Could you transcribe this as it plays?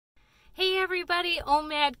everybody,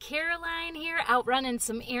 OMAD Caroline here, out running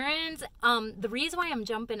some errands. The reason why I'm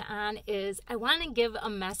jumping on is I want to give a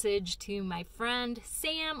message to my friend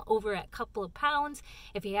Sam over at Couple of Pounds.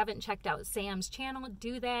 If you haven't checked out Sam's channel,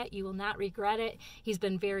 do that. You will not regret it. He's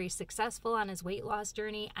been very successful on his weight loss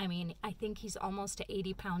journey. I mean, I think he's almost to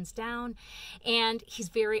 80 pounds down, and he's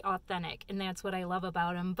very authentic, and that's what I love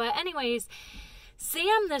about him. But anyways,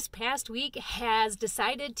 Sam this past week has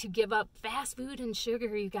decided to give up fast food and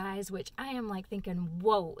sugar, you guys, which I am like thinking,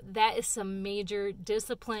 whoa, that is some major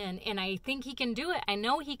discipline, and I think he can do it. I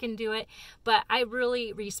know he can do it, but I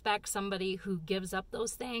really respect somebody who gives up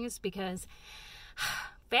those things, because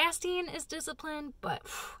fasting is discipline, but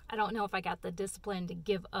I don't know if I got the discipline to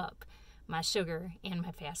give up my sugar and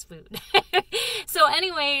my fast food. So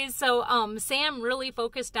anyways, Sam really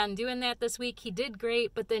focused on doing that this week. He did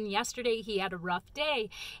great, but then yesterday he had a rough day,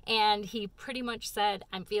 and he pretty much said,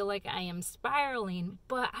 I feel like I am spiraling.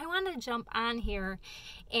 But I want to jump on here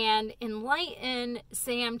and enlighten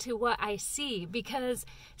Sam to what I see, because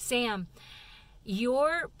Sam,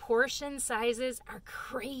 your portion sizes are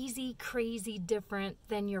crazy, crazy different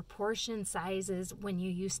than your portion sizes when you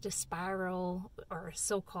used to spiral, or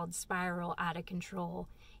so-called spiral, out of control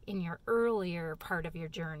in your earlier part of your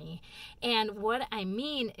journey. And what I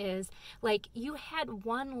mean is, like, you had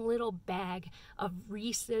one little bag of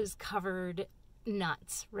Reese's covered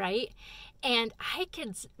nuts, right? And I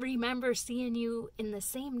could remember seeing you in the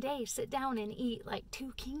same day sit down and eat like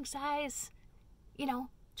 2 king size,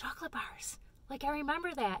 chocolate bars. Like, I remember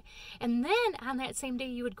that. And then on that same day,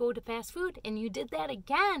 you would go to fast food, and you did that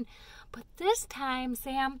again. But this time,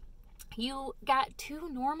 Sam, you got 2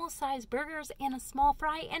 normal-sized burgers and a small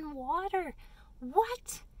fry and water.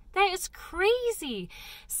 What? That is crazy.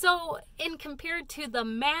 So, in compared to the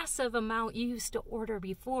massive amount you used to order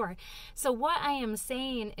before. So what I am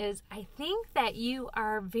saying is, I think that you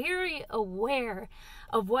are very aware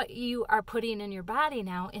of what you are putting in your body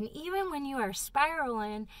now. And even when you are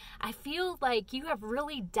spiraling, I feel like you have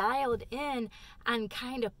really dialed in on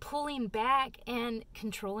kind of pulling back and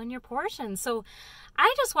controlling your portions. So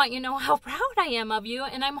I just want you to know how proud I am of you,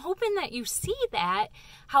 and I'm hoping that you see that,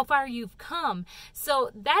 how far you've come. So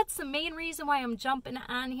that's the main reason why I'm jumping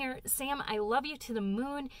on here. Sam, I love you to the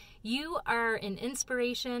moon. You are an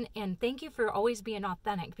inspiration, and thank you for always being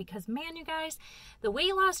authentic, because, man, you guys, the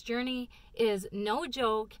weight loss journey is no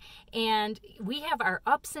joke, and we have our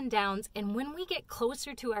ups and downs, and when we get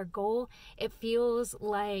closer to our goal, it feels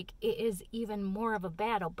like it is even more of a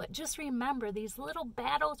battle. But just remember, these little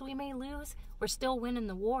battles we may lose, we're still winning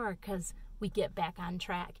the war, because we get back on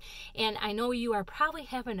track. And I know you are probably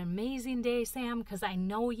having an amazing day, Sam, because I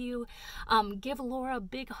know you. Give Laura a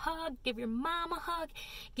big hug, give your mom a hug,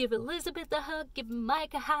 give Elizabeth a hug, give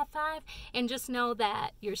Mike a high five, and just know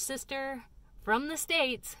that your sister from the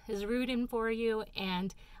States is rooting for you,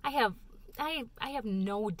 and I have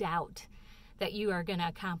no doubt that you are going to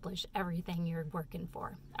accomplish everything you're working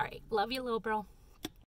for. All right, love you, little bro.